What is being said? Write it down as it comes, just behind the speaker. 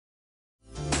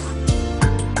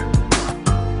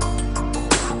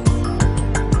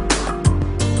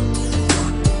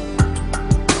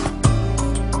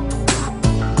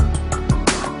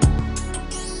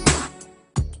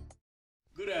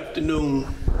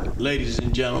ladies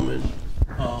and gentlemen.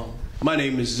 My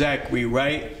name is Zachary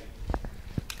Wright.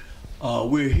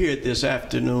 We're here this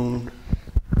afternoon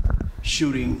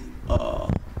shooting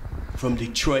from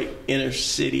Detroit Inner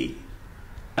City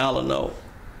Alano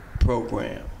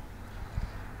program.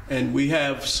 And we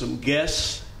have some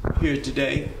guests here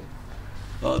today.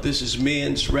 This is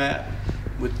Men's Rap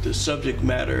with the subject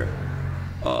matter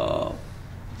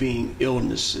being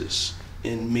illnesses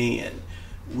in men.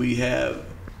 We have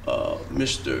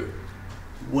Mr.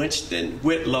 Winston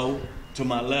Whitlow to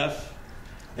my left,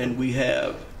 and we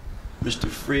have Mr.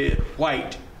 Fred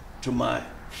White to my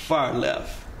far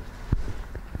left.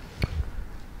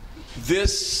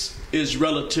 This is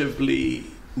relatively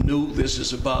new. This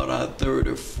is about our third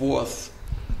or fourth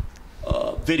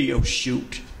video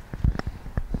shoot.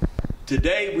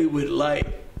 Today we would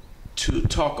like to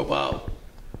talk about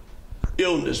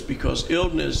illness because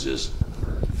illness is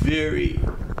very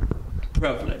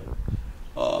prevalent.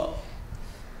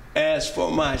 As for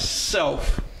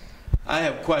myself, I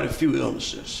have quite a few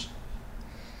illnesses.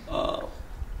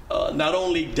 Not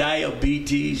only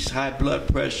diabetes, high blood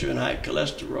pressure, and high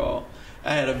cholesterol.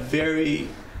 I had a very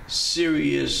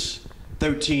serious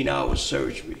 13-hour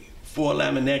surgery, 4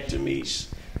 laminectomies,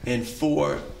 and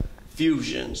 4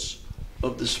 fusions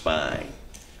of the spine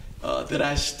that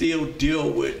I still deal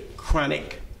with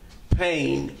chronic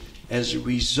pain as a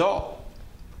result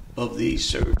of these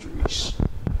surgeries.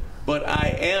 But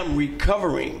I am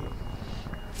recovering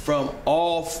from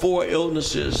all 4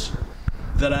 illnesses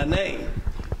that I named.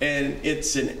 And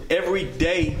it's an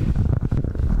everyday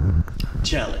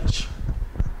challenge,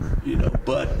 you know,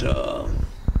 but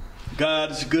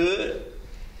God is good,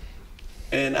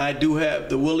 and I do have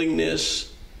the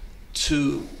willingness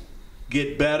to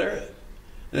get better.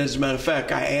 And as a matter of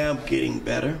fact, I am getting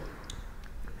better.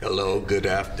 Hello, good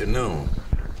afternoon.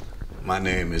 My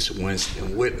name is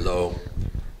Winston Whitlow,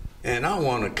 and I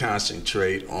want to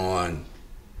concentrate on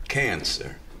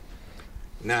cancer.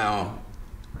 Now,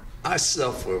 I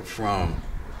suffer from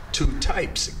 2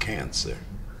 types of cancer.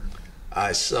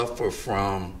 I suffer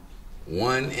from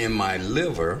one in my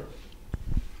liver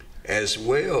as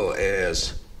well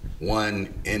as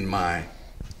one in my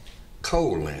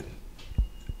colon.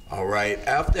 All right,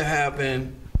 after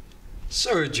having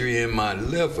surgery in my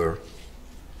liver,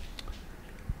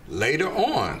 later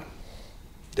on,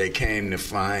 they came to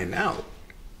find out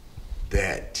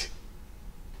that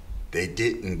they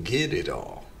didn't get it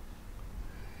all.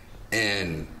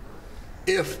 And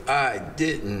if I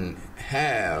didn't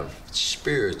have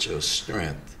spiritual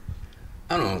strength,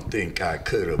 I don't think I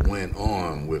could have went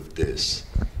on with this,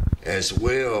 as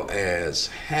well as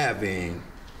having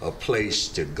a place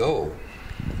to go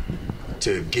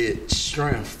to get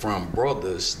strength from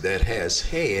brothers that has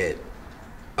had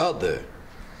other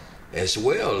as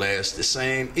well as the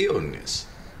same illness.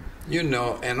 You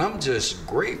know, and I'm just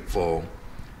grateful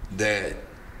that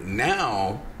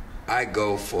now I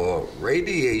go for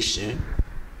radiation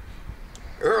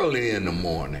early in the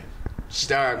morning,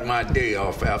 start my day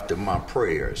off after my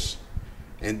prayers.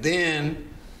 And then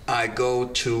I go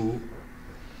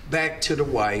back to the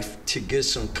wife to get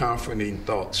some comforting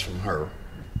thoughts from her,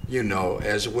 you know,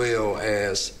 as well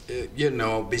as, you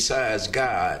know, besides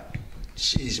God,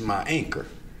 she's my anchor,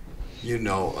 you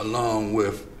know, along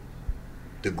with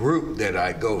the group that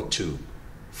I go to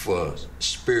for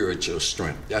spiritual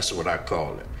strength. That's what I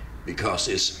call it, because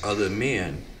it's other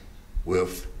men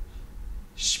with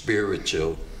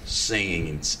spiritual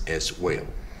sayings as well.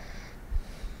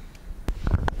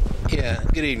 Yeah,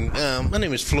 good evening. My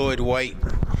name is Floyd White,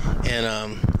 and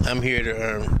I'm here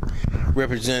to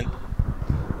represent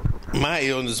my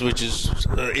illness, which is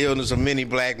illness of many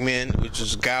black men, which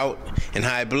is gout and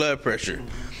high blood pressure.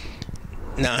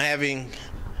 Now, having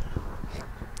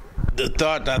the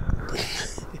thought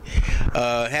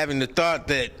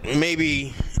that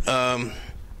maybe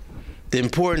the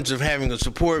importance of having a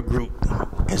support group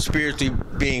and spiritually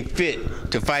being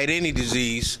fit to fight any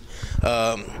disease,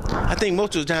 I think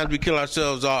most of the times we kill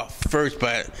ourselves off first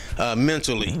by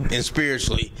mentally and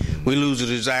spiritually. We lose the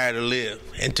desire to live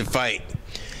and to fight.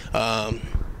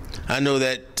 I know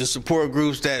that the support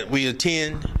groups that we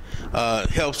attend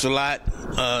helps a lot.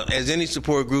 As any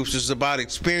support groups, it's about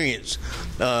experience.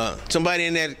 Somebody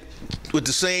in that with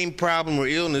the same problem or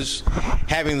illness,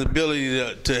 having the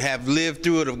ability to have lived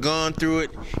through it or gone through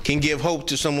it, can give hope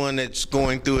to someone that's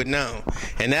going through it now.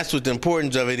 And that's what the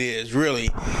importance of it is, really.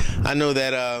 I know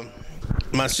that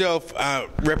myself, I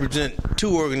represent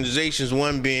 2 organizations,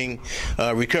 one being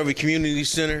Recovery Community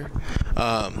Center,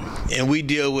 and we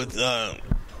deal with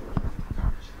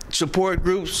support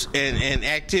groups and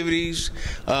activities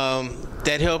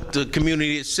that help the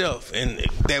community itself and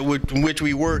that in which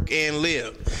we work and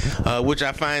live, which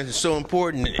I find is so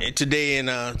important today, and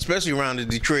especially around the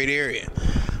Detroit area.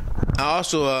 I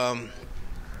also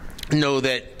know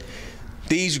that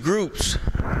these groups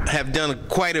have done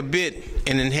quite a bit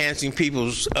in enhancing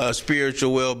people's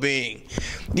spiritual well-being.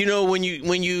 You know, when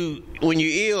you're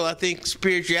ill, I think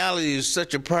spirituality is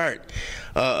such a part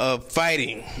of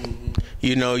fighting. Mm-hmm.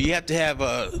 You know, you have to have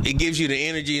it gives you the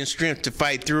energy and strength to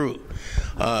fight through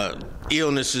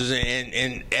illnesses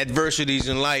and adversities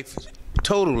in life.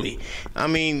 Totally. I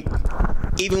mean,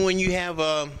 even when you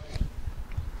have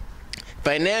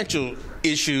financial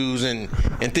issues and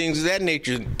things of that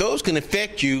nature, those can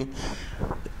affect you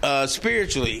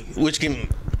spiritually, which can,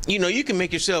 you know, you can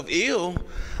make yourself ill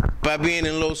by being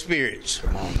in low spirits,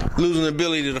 losing the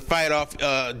ability to fight off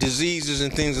diseases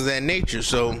and things of that nature.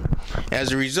 So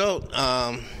as a result,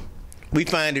 we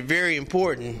find it very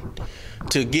important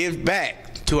to give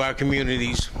back to our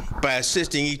communities by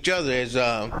assisting each other as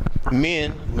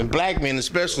men, and black men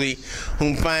especially,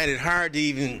 who find it hard to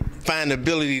even find the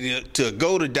ability to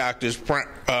go to doctors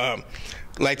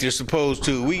like they're supposed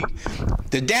to.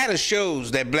 The data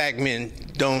shows that black men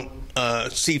don't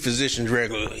see physicians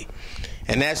regularly.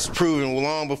 And that's proven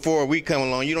long before we come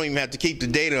along. You don't even have to keep the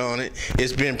data on it.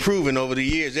 It's been proven over the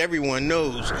years. Everyone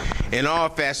knows in all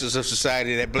facets of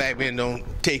society that black men don't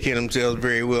take care of themselves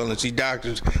very well and see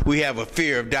doctors. We have a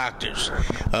fear of doctors.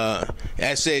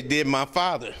 I said, did my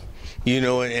father. You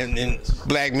know, and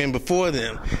black men before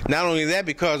them. Not only that,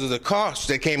 because of the costs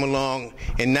that came along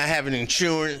and not having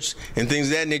insurance and things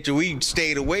of that nature, we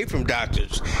stayed away from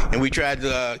doctors. And we tried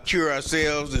to cure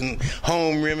ourselves and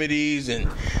home remedies and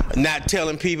not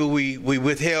telling people we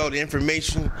withheld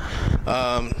information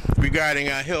regarding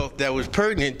our health that was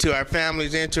pertinent to our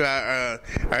families and to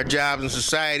our jobs and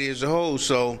society as a whole.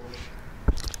 So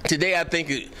today, I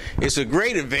think it's a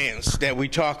great advance that we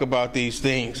talk about these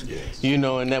things, yes, you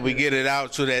know, and that we get it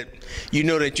out so that you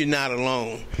know that you're not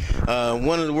alone.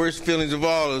 One of the worst feelings of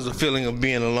all is the feeling of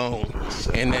being alone,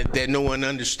 and that no one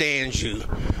understands you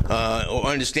or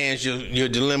understands your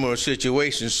dilemma or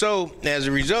situation. So, as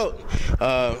a result,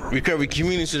 Recovery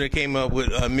Community Center came up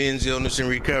with men's illness and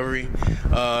recovery,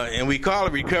 and we call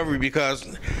it recovery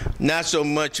because not so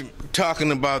much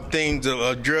talking about things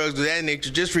of drugs of that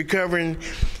nature, just recovering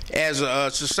as a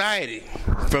society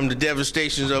from the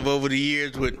devastations of over the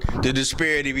years with the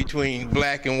disparity between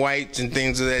black and whites and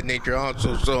things of that nature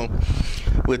also. So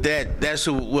with that, that's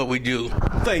what we do.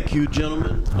 Thank you,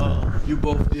 gentlemen. You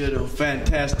both did a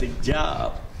fantastic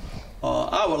job.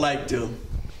 I would like to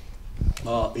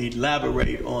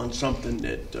elaborate on something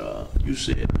that you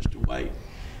said, Mr. White,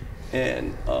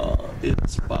 and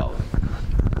it's about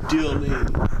dealing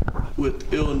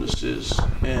with illnesses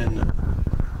and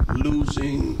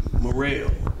losing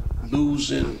morale,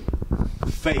 losing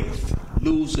faith,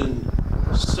 losing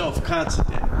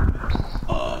self-confidence,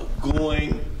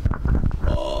 going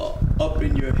up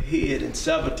in your head and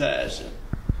sabotaging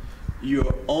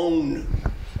your own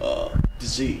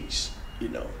disease, you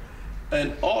know.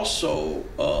 And also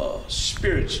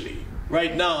spiritually.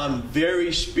 Right now I'm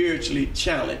very spiritually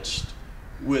challenged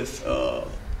with a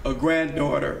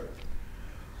granddaughter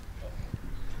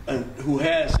who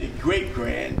has a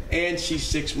great-grand, and she's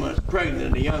 6 months pregnant,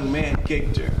 and a young man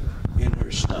kicked her in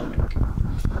her stomach.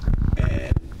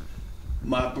 And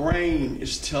my brain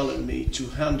is telling me to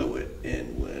handle it,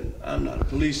 and when I'm not a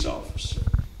police officer,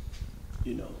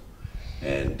 you know.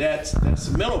 And that's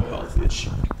a mental health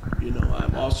issue. You know,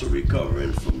 I'm also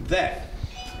recovering from that.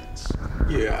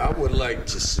 Yeah, I would like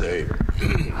to say,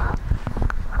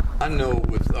 I know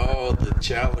with all the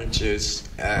challenges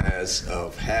as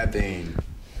of having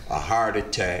a heart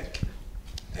attack,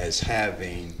 as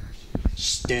having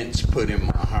stents put in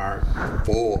my heart,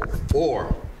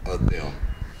 four of them.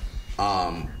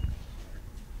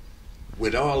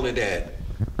 With all of that,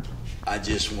 I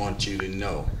just want you to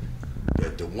know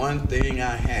that the one thing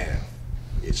I have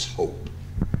is hope.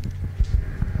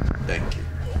 Thank you.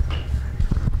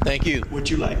 Thank you. Would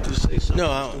you like to say something?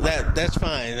 No, that's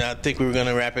fine. I think we're going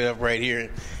to wrap it up right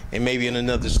here, and maybe in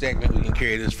another segment we can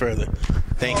carry this further.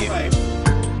 Thank you.